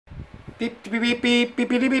Beep, beep, beep, beep, beep,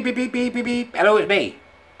 beep, beep, beep, beep, beep, beep, beep. Hello, it's me.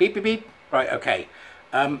 Beep, beep, beep. Right, okay.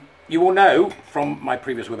 You will know from my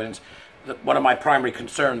previous webinars that one of my primary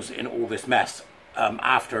concerns in all this mess,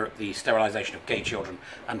 after the sterilisation of gay children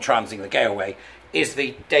and transing the gay away, is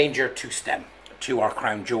the danger to STEM, to our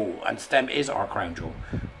crown jewel. And STEM is our crown jewel.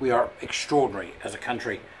 We are extraordinary as a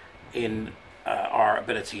country in our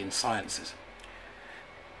ability in sciences,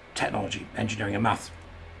 technology, engineering and maths.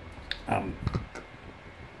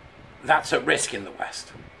 That's at risk in the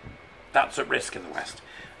West. That's at risk in the West.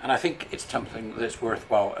 And I think it's something that's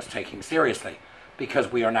worthwhile as taking seriously,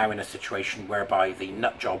 because we are now in a situation whereby the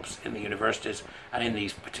nut jobs in the universities and in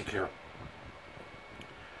these particular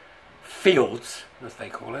fields, as they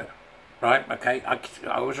call it, right? Okay, I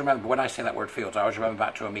always remember, when I say that word fields, I always remember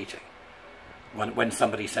back to a meeting when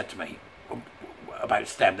somebody said to me about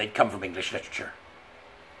STEM, they'd come from English literature.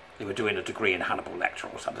 They were doing a degree in Hannibal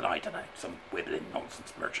Lecter or something, I don't know, some whittling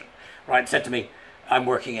nonsense merchant, right? Said to me, I'm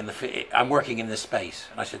working in this space.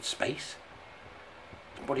 And I said, space?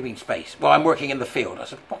 What do you mean space? Well, I'm working in the field. I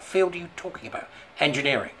said, what field are you talking about?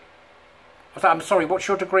 Engineering. I was like, I'm sorry, what's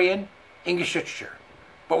your degree in? English literature.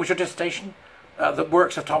 What was your dissertation? The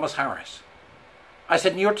works of Thomas Harris. I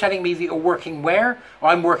said, and you're telling me that you're working where? Oh,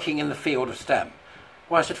 I'm working in the field of STEM.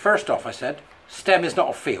 Well, I said, first off, I said, STEM is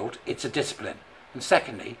not a field, it's a discipline. And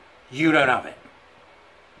secondly, you don't have it.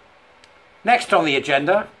 Next on the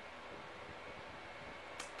agenda,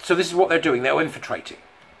 so this is what they're doing, they're infiltrating.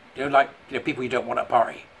 You know, like, you know, people you don't want at a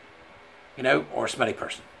party, you know, or a smelly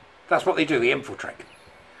person. That's what they do, they infiltrate.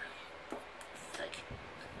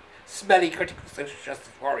 Smelly critical social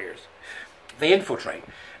justice warriors. They infiltrate.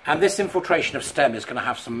 And this infiltration of STEM is going to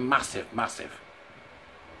have some massive, massive,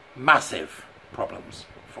 massive problems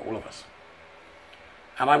for all of us.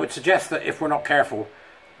 And I would suggest that if we're not careful,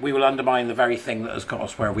 we will undermine the very thing that has got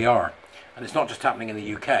us where we are. And it's not just happening in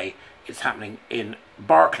the UK, it's happening in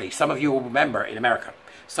Berkeley. Some of you will remember, in America,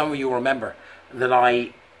 some of you will remember that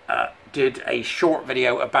I did a short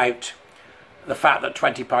video about the fact that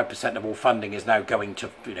 25% of all funding is now going to,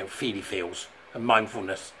 you know, feely feels and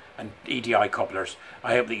mindfulness and EDI cobblers.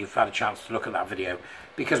 I hope that you've had a chance to look at that video,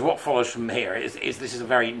 because what follows from here is this is a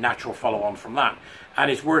very natural follow-on from that. And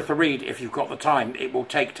it's worth a read if you've got the time. It will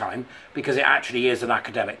take time, because it actually is an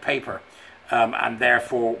academic paper, and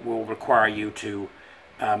therefore will require you to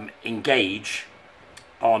engage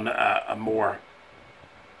on a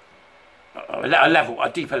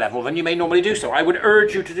deeper level than you may normally do so. I would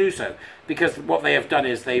urge you to do so, because what they have done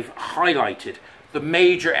is they've highlighted the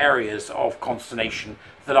major areas of consternation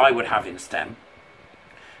that I would have in STEM.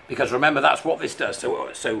 Because remember, that's what this does.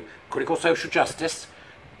 So critical social justice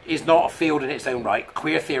is not a field in its own right.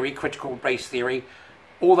 Queer theory, critical race theory,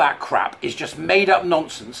 all that crap is just made up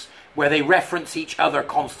nonsense where they reference each other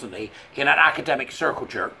constantly in an academic circle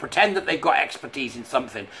jerk, pretend that they've got expertise in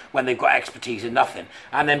something when they've got expertise in nothing,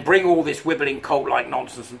 and then bring all this wibbling cult-like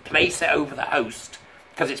nonsense and place it over the host,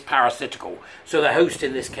 because it's parasitical. So the host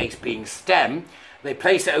in this case being STEM, they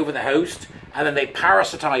place it over the host, and then they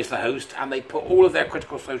parasitize the host, and they put all of their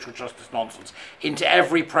critical social justice nonsense into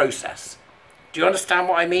every process. Do you understand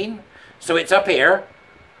what I mean? So it's up here,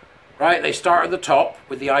 right? They start at the top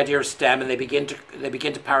with the idea of STEM, and they begin to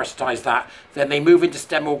parasitize that. Then they move into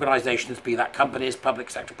STEM organizations, be that companies,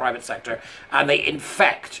 public sector, private sector, and they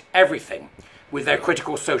infect everything with their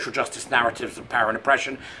critical social justice narratives of power and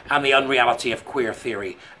oppression, and the unreality of queer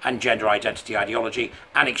theory and gender identity ideology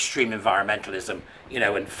and extreme environmentalism, you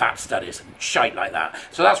know, and fat studies and shite like that.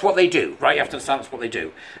 So that's what they do, right? You have to understand that's what they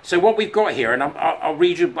do. So what we've got here, and I'll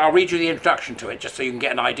read you the introduction to it, just so you can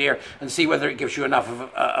get an idea and see whether it gives you enough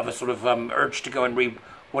of a sort of urge to go and read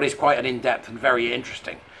what is quite an in-depth and very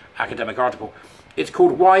interesting academic article. It's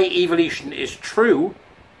called Why Evolution is True.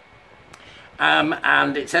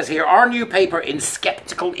 And it says here, our new paper in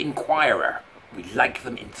Skeptical Inquirer, we like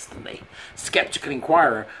them instantly, Skeptical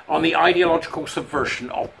Inquirer, on the ideological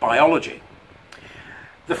subversion of biology.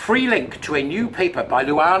 The free link to a new paper by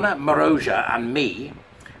Luana Moroja and me,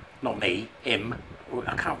 not me, him, or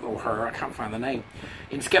her, I can't find the name,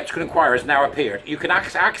 in Skeptical Inquirer has now appeared. You can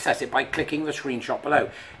access it by clicking the screenshot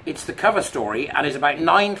below. It's the cover story and is about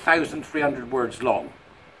 9,300 words long.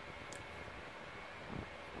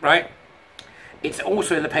 Right? It's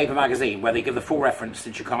also in the paper magazine, where they give the full reference,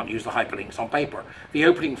 since you can't use the hyperlinks on paper. The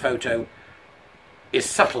opening photo is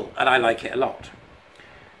subtle, and I like it a lot.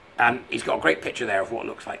 And he's got a great picture there of what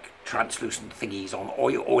looks like translucent thingies on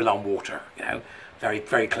oil on water, you know. Very,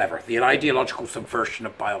 very clever. The ideological subversion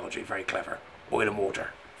of biology, very clever. Oil and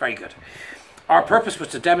water, very good. Our purpose was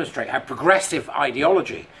to demonstrate how progressive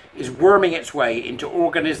ideology is worming its way into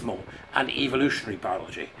organismal and evolutionary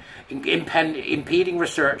biology, impeding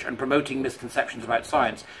research and promoting misconceptions about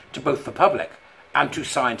science to both the public and to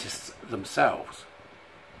scientists themselves.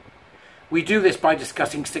 We do this by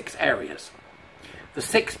discussing 6 areas: the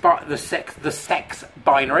sex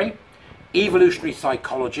binary, evolutionary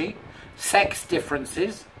psychology, sex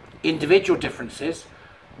differences, individual differences,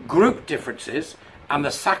 group differences, and the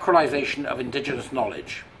sacralization of indigenous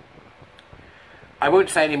knowledge. I won't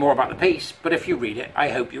say any more about the piece, but if you read it, I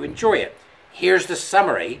hope you enjoy it. Here's the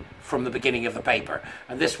summary from the beginning of the paper,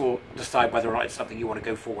 and this will decide whether or not it's something you want to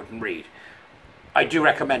go forward and read. I do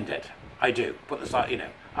recommend it. I do. Put aside,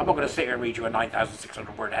 I'm not going to sit here and read you a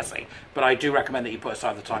 9,600 word essay, but I do recommend that you put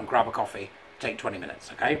aside the time, grab a coffee, take 20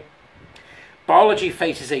 minutes, okay? Biology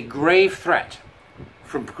faces a grave threat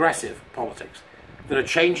from progressive politics that are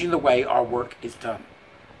changing the way our work is done,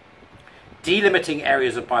 delimiting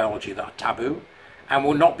areas of biology that are taboo and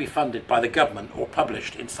will not be funded by the government or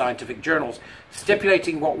published in scientific journals,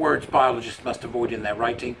 stipulating what words biologists must avoid in their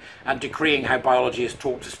writing, and decreeing how biology is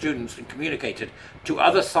taught to students and communicated to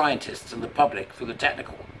other scientists and the public through the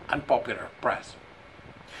technical and popular press.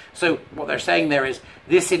 So what they're saying there is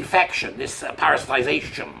this infection, this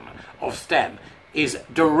parasitization of STEM is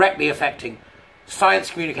directly affecting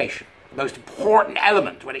science communication, the most important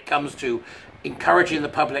element when it comes to encouraging the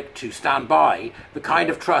public to stand by the kind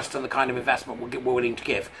of trust and the kind of investment we're willing to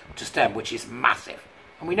give to STEM, which is massive.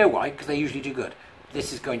 And we know why, because they usually do good.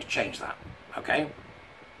 This is going to change that, okay?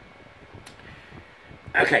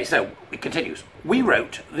 Okay, so it continues. We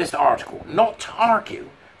wrote this article not to argue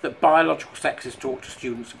that biological sex is taught to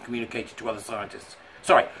students and communicated to other scientists.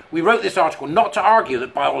 Sorry, we wrote this article not to argue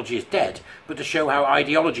that biology is dead, but to show how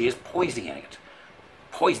ideology is poisoning it.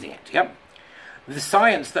 Poisoning it, yep. The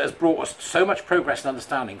science that has brought us so much progress and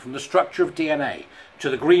understanding, from the structure of DNA to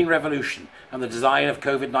the Green Revolution and the design of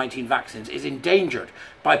COVID-19 vaccines, is endangered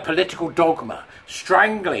by political dogma,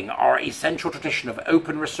 strangling our essential tradition of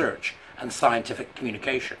open research and scientific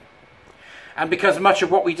communication. And because much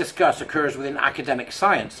of what we discuss occurs within academic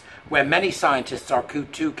science, where many scientists are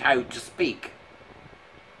too cowed to speak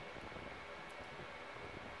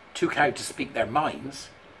their minds,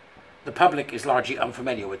 the public is largely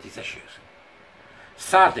unfamiliar with these issues.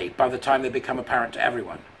 Sadly, by the time they become apparent to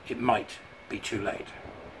everyone, it might be too late.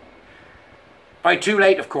 By too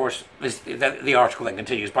late, of course, the article then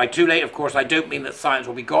continues, by too late, of course, I don't mean that science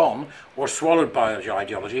will be gone or swallowed by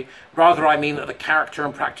ideology. Rather, I mean that the character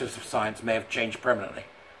and practice of science may have changed permanently,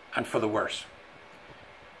 and for the worse.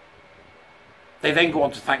 They then go on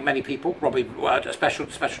to thank many people. A special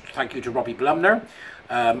thank you to Robbie Blumner,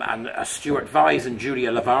 and Stuart Vyse and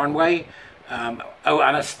Julia Lavarnway. And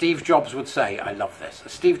as Steve Jobs would say, I love this,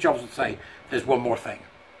 as Steve Jobs would say, there's one more thing.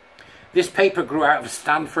 This paper grew out of a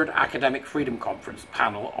Stanford Academic Freedom Conference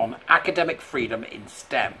panel on academic freedom in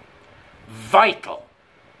STEM. Vital.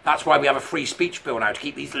 That's why we have a free speech bill now, to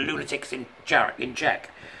keep these lunatics in check.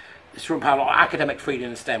 This is from a panel on academic freedom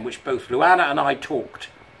in STEM, which both Luana and I talked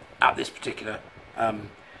at this particular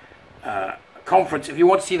conference. If you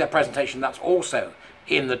want to see their presentation, that's also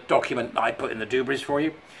in the document that I put in the Dubris for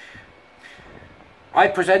you. I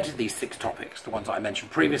presented these 6 topics, the ones that I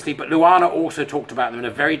mentioned previously, but Luana also talked about them in a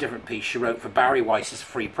very different piece she wrote for Barry Weiss's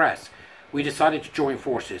Free Press. We decided to join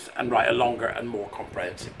forces and write a longer and more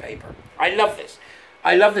comprehensive paper. I love this.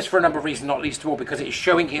 I love this for a number of reasons, not least of all because it is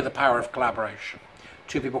showing here the power of collaboration.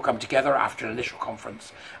 2 people come together after an initial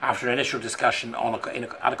conference, after an initial discussion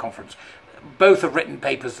at a conference. Both have written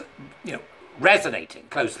papers, resonating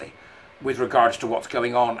closely with regards to what's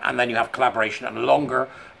going on, and then you have collaboration, and a longer,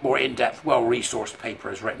 more in-depth, well-resourced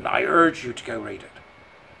paper is written. I urge you to go read it.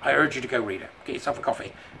 I urge you to go read it. Get yourself a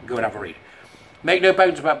coffee and go and have a read. Make no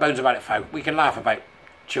bones about it, folk. We can laugh about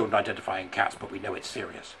children identifying cats, but we know it's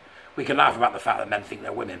serious. We can laugh about the fact that men think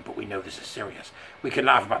they're women, but we know this is serious. We can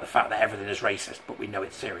laugh about the fact that everything is racist, but we know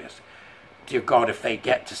it's serious. Dear God, if they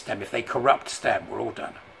get to STEM, if they corrupt STEM, we're all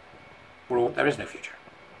done. There is no future.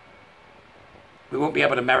 We won't be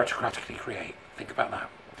able to meritocratically create. Think about that.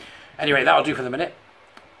 Anyway, that'll do for the minute.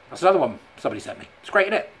 That's another one somebody sent me. It's great,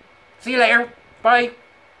 isn't it? See you later. Bye.